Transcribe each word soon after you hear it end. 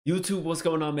YouTube, what's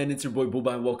going on, man? It's your boy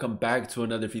Booba, and welcome back to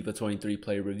another FIFA 23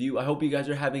 player review. I hope you guys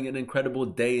are having an incredible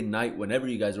day and night whenever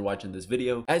you guys are watching this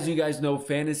video. As you guys know,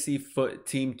 Fantasy Foot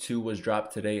Team 2 was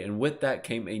dropped today, and with that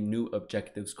came a new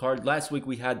objectives card. Last week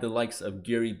we had the likes of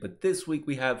Geary, but this week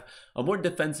we have a more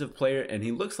defensive player, and he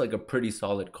looks like a pretty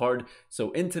solid card. So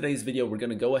in today's video, we're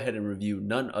going to go ahead and review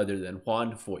none other than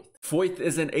Juan Foyth. Foyth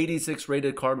is an 86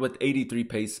 rated card with 83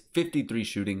 pace, 53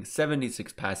 shooting,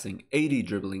 76 passing, 80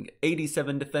 dribbling,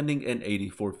 87 defending, and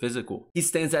 84 physical. He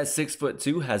stands at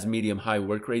 6'2", has medium high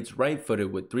work rates, right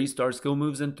footed with 3-star skill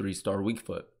moves and 3-star weak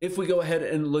foot. If we go ahead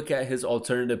and look at his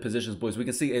alternative positions, boys, we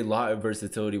can see a lot of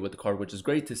versatility with the card, which is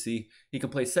great to see. He can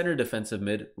play center defensive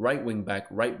mid, right wing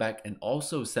back, and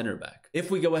also center back.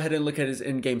 If we go ahead and look at his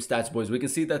in-game stats, boys, we can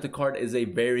see that the card is a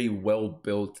very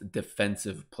well-built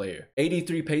defensive player.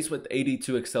 83 pace with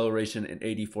 82 acceleration and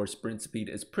 84 sprint speed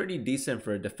is pretty decent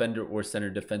for a defender or center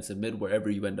defensive mid wherever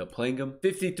you end up playing him.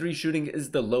 53 shooting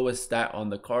is the lowest stat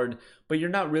on the card, but you're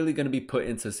not really going to be put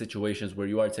into situations where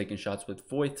you are taking shots with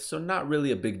Foyth, so not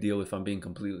really a big deal if I'm being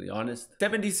completely honest.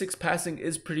 76 passing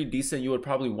is pretty decent. You would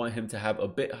probably want him to have a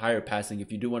bit higher passing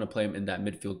if you do want to play him in that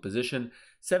midfield position.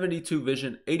 72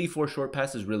 vision, 84 short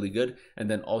pass is really good, and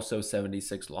then also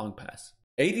 76 long pass.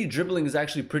 80 dribbling is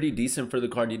actually pretty decent for the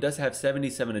card. He does have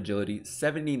 77 agility,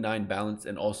 79 balance,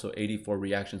 and also 84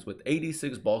 reactions with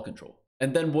 86 ball control.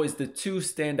 And then, boys, the two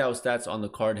standout stats on the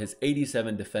card, his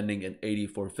 87 defending and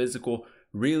 84 physical.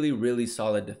 Really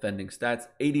solid defending stats.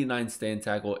 89 stand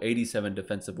tackle, 87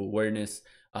 defensive awareness,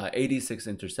 86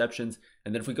 interceptions.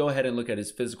 And then if we go ahead and look at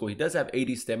his physical, he does have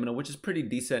 80 stamina, which is pretty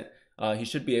decent. He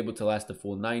should be able to last a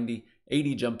full 90,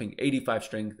 80 jumping, 85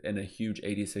 strength, and a huge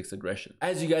 86 aggression.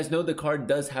 As you guys know, the card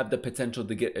does have the potential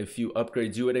to get a few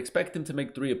upgrades. You would expect him to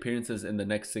make 3 appearances in the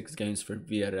next 6 games for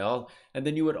Villarreal, and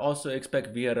then you would also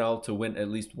expect Villarreal to win at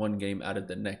least 1 game out of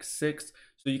the next 6.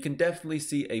 So you can definitely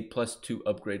see a +2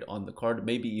 upgrade on the card,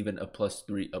 maybe even a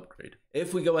 +3 upgrade.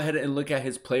 If we go ahead and look at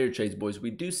his player traits, boys, we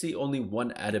do see only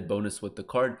 1 added bonus with the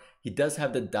card. He does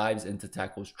have the dives into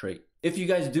tackles trait. If you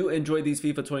guys do enjoy these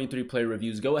FIFA 23 player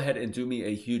reviews, go ahead and do me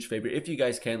a huge favor. If you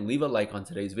guys can, leave a like on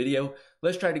today's video.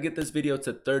 Let's try to get this video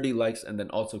to 30 likes and then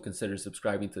also consider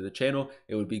subscribing to the channel.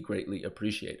 It would be greatly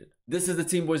appreciated. This is the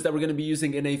team, boys, that we're going to be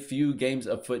using in a few games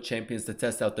of Foot Champions to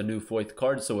test out the new Foyth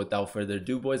card. So without further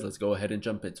ado, boys, let's go ahead and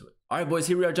jump into it. All right, boys,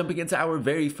 here we are jumping into our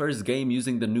very first game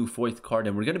using the new Foyth card,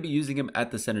 and we're going to be using him at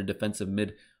the center defensive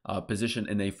mid position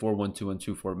in a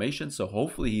 4-1-2-1-2 formation. So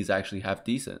hopefully he's actually half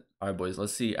decent. All right, boys,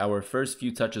 let's see our first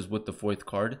few touches with the Foyth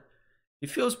card. He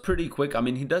feels pretty quick. I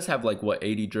mean, he does have like, what,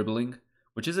 80 dribbling,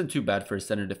 which isn't too bad for a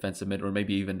center defensive mid or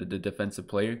maybe even the defensive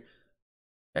player.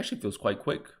 He actually feels quite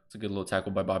quick. It's a good little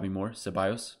tackle by Bobby Moore.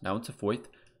 Ceballos, now into Foyth.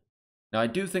 Now, I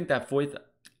do think that Foyth,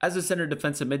 as a center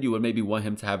defensive mid, you would maybe want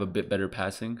him to have a bit better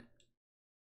passing.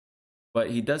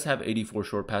 But he does have 84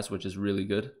 short pass, which is really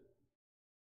good.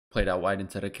 Played out wide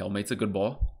into Kelme. It's a good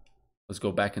ball. Let's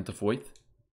go back into Foyth.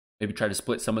 Maybe try to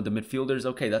split some of the midfielders.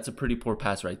 Okay, that's a pretty poor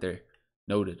pass right there.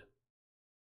 Noted.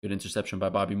 Good interception by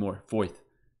Bobby Moore. Foyth.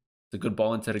 It's a good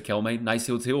ball into Kelme. Nice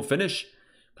heel-to-heel finish.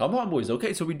 Come on, boys.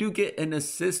 Okay, so we do get an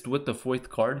assist with the Foyth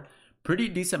card. Pretty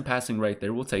decent passing right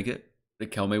there. We'll take it.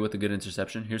 Kelme with a good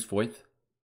interception. Here's Foyth.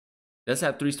 Does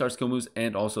have 3-star skill moves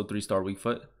and also 3-star weak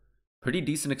foot. Pretty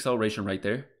decent acceleration right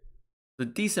there. The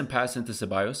decent pass into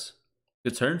Ceballos.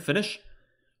 Good turn. Finish.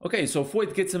 Okay, so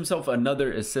Foyth gets himself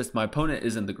another assist. My opponent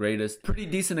isn't the greatest. Pretty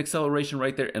decent acceleration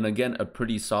right there. And again, a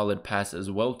pretty solid pass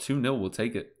as well. 2-0. We'll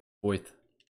take it. Foyth.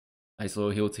 Nice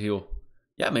little heel-to-heel.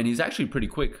 Yeah, man, he's actually pretty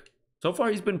quick. So far,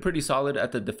 he's been pretty solid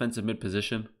at the defensive mid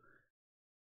position.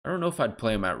 I don't know if I'd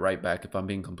play him at right back, if I'm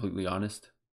being completely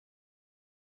honest.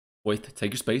 Foyth,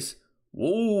 take your space.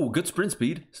 Whoa, good sprint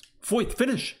speed. Foyth,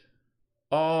 finish.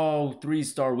 Oh,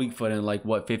 3-star weak foot and like,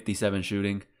 what, 57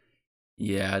 shooting.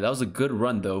 Yeah, that was a good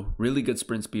run, though. Really good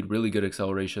sprint speed, really good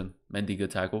acceleration. Mendy, good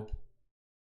tackle.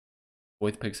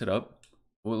 Foyth picks it up.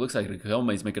 Oh, it looks like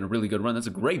Kelme's making a really good run. That's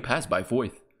a great pass by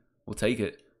Foyth. We'll take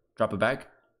it. Drop it back.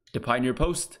 Depay near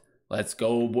post. Let's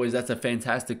go, boys. That's a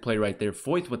fantastic play right there.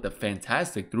 Foyth with the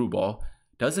fantastic through ball.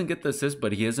 Doesn't get the assist,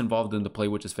 but he is involved in the play,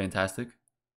 which is fantastic.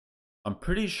 I'm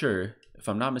pretty sure, if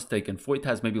I'm not mistaken, Foyth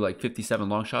has maybe like 57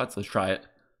 long shots. Let's try it.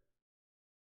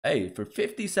 Hey, for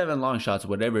 57 long shots,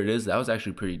 whatever it is, that was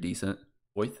actually pretty decent.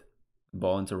 Foyth.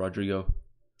 Ball into Rodrigo.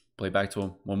 Play back to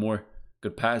him. One more.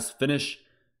 Good pass. Finish.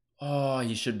 Oh,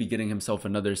 he should be getting himself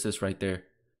another assist right there.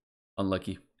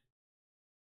 Unlucky.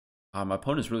 My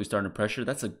opponent's really starting to pressure.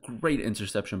 That's a great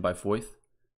interception by Foyth.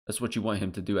 That's what you want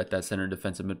him to do at that center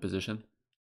defensive mid position.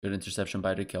 Good interception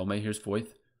by Kelme. Here's Foyth.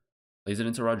 Plays it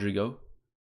into Rodrigo.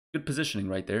 Good positioning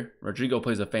right there. Rodrigo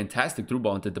plays a fantastic through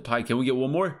ball into Depay. Can we get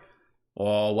one more?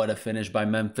 Oh, what a finish by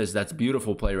Memphis. That's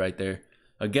beautiful play right there.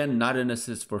 Again, not an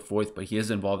assist for Foyth, but he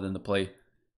is involved in the play.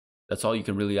 That's all you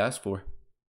can really ask for.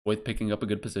 Foyth picking up a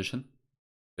good position.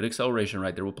 Good acceleration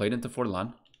right there. We'll play it into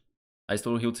Forlan. Nice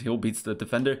little heel to heel. Beats the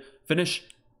defender. Finish.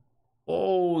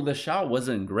 Oh, the shot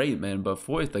wasn't great, man. But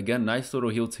Foyth, again, nice little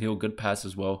heel to heel. Good pass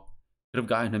as well. Could have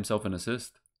gotten himself an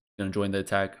assist. Gonna join the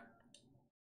attack.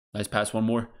 Nice pass. One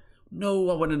more. No,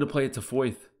 I wanted to play it to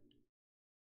Foyth.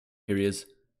 Here he is.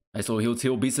 Nice little heel to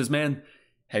heel. Beats his man.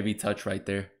 Heavy touch right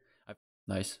there.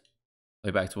 Nice.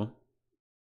 Play back to him.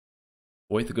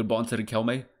 Foyth, a good ball into the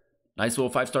Kelme. Nice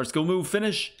little 5-star skill move.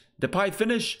 Finish. Depay,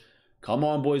 finish. Come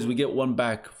on, boys. We get one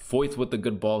back. Foyth with the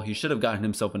good ball. He should have gotten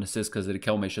himself an assist because the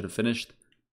Kelme should have finished.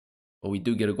 But we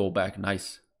do get a goal back.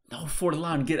 Nice. No,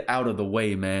 Forlan, get out of the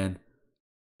way, man.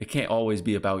 It can't always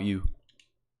be about you.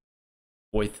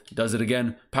 Foyth does it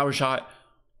again. Power shot.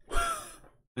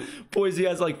 Boys, he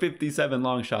has like 57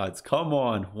 long shots. Come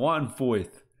on. Juan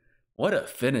Foyth. What a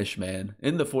finish, man.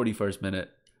 In the 41st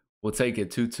minute. We'll take it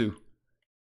 2-2.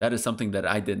 That is something that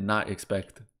I did not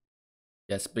expect.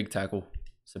 Yes, big tackle.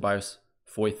 Ceballos.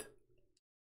 Foyth.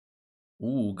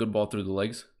 Ooh, good ball through the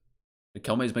legs.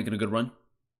 Riquelme is making a good run.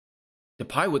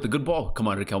 Depay with the good ball. Come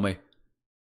on, Riquelme.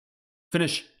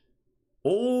 Finish.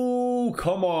 Oh,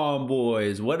 come on,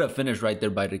 boys. What a finish right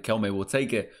there by Riquelme. We'll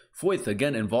take it. Foyth,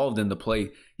 again, involved in the play.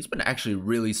 He's been actually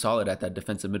really solid at that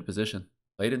defensive mid position.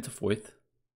 Played into Foyth.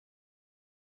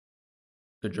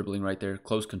 Good dribbling right there.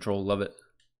 Close control. Love it.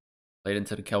 Played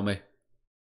into the Kelme.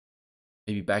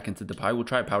 Maybe back into Depay. We'll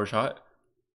try a power shot.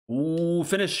 Ooh,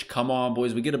 finish. Come on,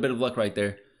 boys. We get a bit of luck right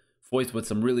there. Foyth with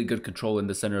some really good control in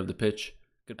the center of the pitch.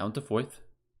 Good down to Foyth.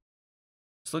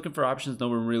 Just looking for options. No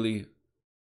one really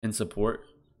in support.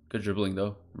 Good dribbling,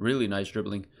 though. Really nice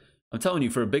dribbling. I'm telling you,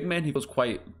 for a big man, he feels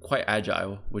quite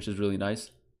agile, which is really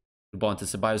nice. Good ball into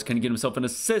Ceballos. Can he get himself an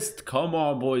assist? Come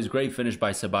on, boys. Great finish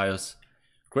by Ceballos.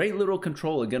 Great little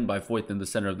control again by Foyth in the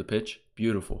center of the pitch.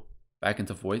 Beautiful. Back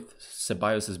into Foyth.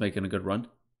 Ceballos is making a good run.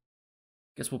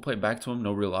 Guess we'll play it back to him.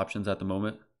 No real options at the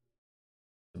moment.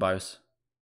 Ceballos.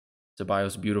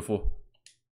 Ceballos, beautiful.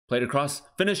 Played across.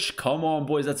 Finish. Come on,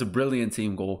 boys. That's a brilliant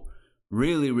team goal.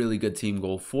 Really, really good team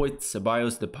goal. Foyth,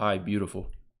 Ceballos, Depay.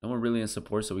 Beautiful. No one really in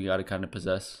support, so we got to kind of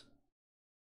possess.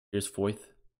 Here's Foyth.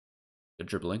 Good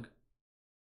dribbling.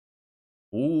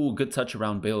 Ooh, good touch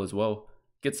around Bale as well.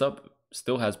 Gets up.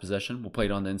 Still has possession. We'll play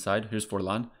it on the inside. Here's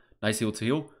Forlan. Nice heel to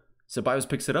heel. Ceballos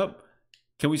picks it up.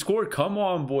 Can we score? Come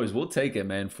on, boys. We'll take it,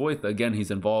 man. Foyth, again,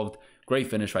 he's involved. Great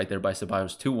finish right there by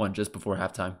Ceballos. 2-1 just before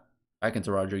halftime. Back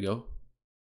into Rodrigo.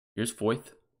 Here's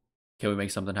Foyth. Can we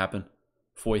make something happen?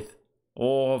 Foyth.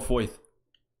 Oh, Foyth.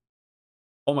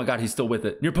 Oh my God, he's still with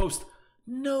it. Near post.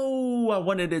 No, I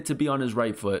wanted it to be on his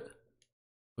right foot.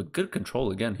 But good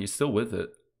control again. He's still with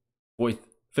it. Foyth.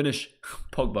 Finish.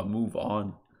 Pogba, move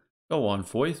on. Go on,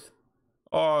 Foyth.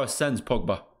 Oh, sends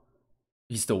Pogba.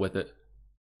 He's still with it.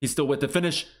 He's still with the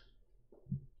finish.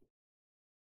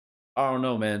 I don't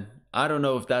know, man. I don't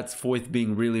know if that's Foyth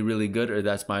being really, really good or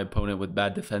that's my opponent with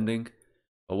bad defending.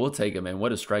 But we'll take it, man.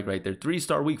 What a strike right there.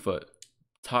 3-star weak foot.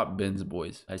 Top bins,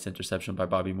 boys. Nice interception by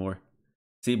Bobby Moore.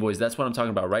 See, boys, that's what I'm talking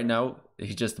about. Right now,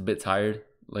 he's just a bit tired.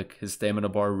 Like, his stamina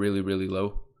bar really, really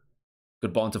low.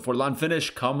 Good ball into Forlan.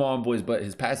 Finish. Come on, boys. But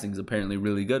his passing is apparently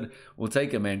really good. We'll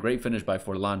take it, man. Great finish by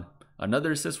Forlan.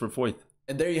 Another assist for Foyth.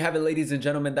 And there you have it, ladies and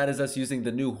gentlemen. That is us using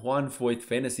the new Juan Foyth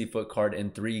Fantasy Foot card in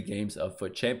 3 games of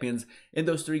Foot Champions. In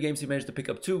those 3 games, he managed to pick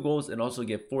up 2 goals and also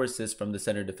get 4 assists from the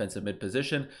center defensive mid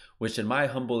position, which in my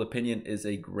humble opinion is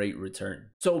a great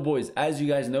return. So boys, as you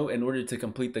guys know, in order to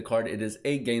complete the card, it is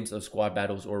 8 games of squad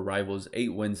battles or rivals,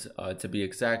 8 wins to be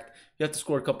exact. You have to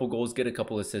score a couple goals, get a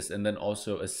couple assists, and then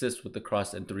also assist with the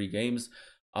cross in 3 games.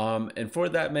 And for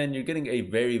that, man, you're getting a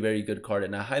very, very good card,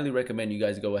 and I highly recommend you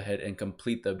guys go ahead and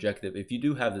complete the objective if you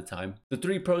do have the time. The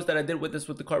 3 pros that I did with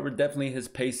the card were definitely his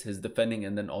pace, his defending,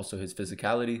 and then also his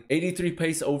physicality. 83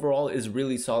 pace overall is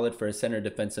really solid for a center,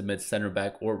 defensive mid, center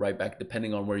back, or right back,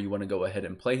 depending on where you want to go ahead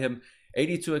and play him.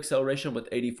 82 acceleration with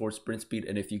 84 sprint speed,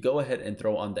 and if you go ahead and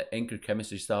throw on the anchor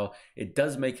chemistry style, it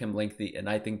does make him lengthy, and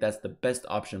I think that's the best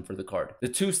option for the card. The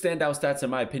 2 standout stats in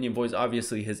my opinion, boys,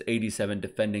 obviously his 87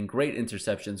 defending, great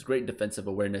interceptions, great defensive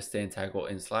awareness, stand tackle,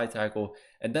 and slide tackle,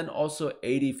 and then also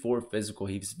 84 physical.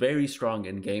 He's very strong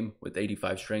in game with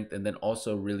 85 strength, and then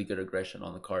also really good aggression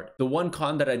on the card. The one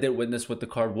con that I did witness with the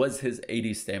card was his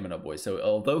 80 stamina, boys. So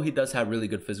although he does have really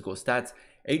good physical stats,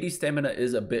 80 stamina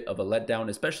is a bit of a letdown,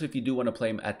 especially if you do want to play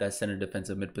him at that center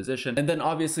defensive mid position. And then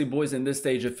obviously, boys, in this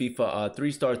stage of FIFA,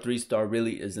 3-star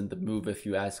really isn't the move if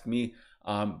you ask me.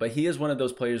 But he is one of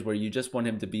those players where you just want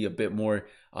him to be a bit more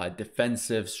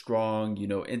defensive, strong, you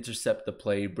know, intercept the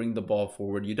play, bring the ball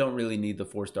forward. You don't really need the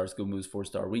 4-star skill moves,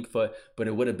 4-star weak foot, but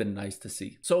it would have been nice to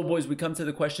see. So boys, we come to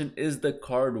the question, is the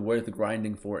card worth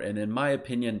grinding for? And in my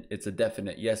opinion, it's a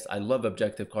definite yes. I love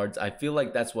objective cards. I feel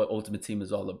like that's what Ultimate Team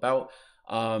is all about.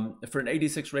 For an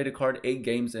 86 rated card, 8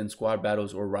 games in squad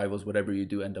battles or rivals, whatever you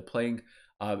do end up playing,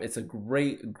 it's a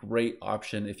great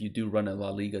option if you do run a La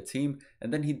Liga team.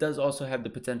 And then he does also have the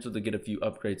potential to get a few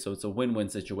upgrades, so it's a win-win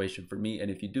situation for me. And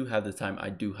if you do have the time, I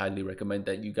do highly recommend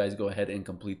that you guys go ahead and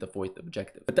complete the Foyth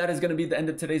objective. But that is going to be the end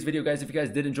of today's video, guys. If you guys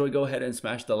did enjoy, go ahead and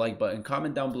smash the like button.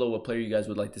 Comment down below what player you guys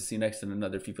would like to see next in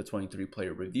another FIFA 23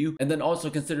 player review. And then also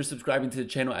consider subscribing to the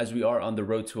channel, as we are on the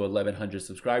road to 1100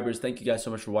 subscribers. Thank you guys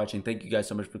so much for watching. Thank you guys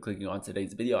so much for clicking on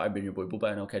today's video. I've been your boy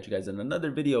Booba, and I'll catch you guys in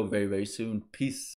another video very soon. Peace.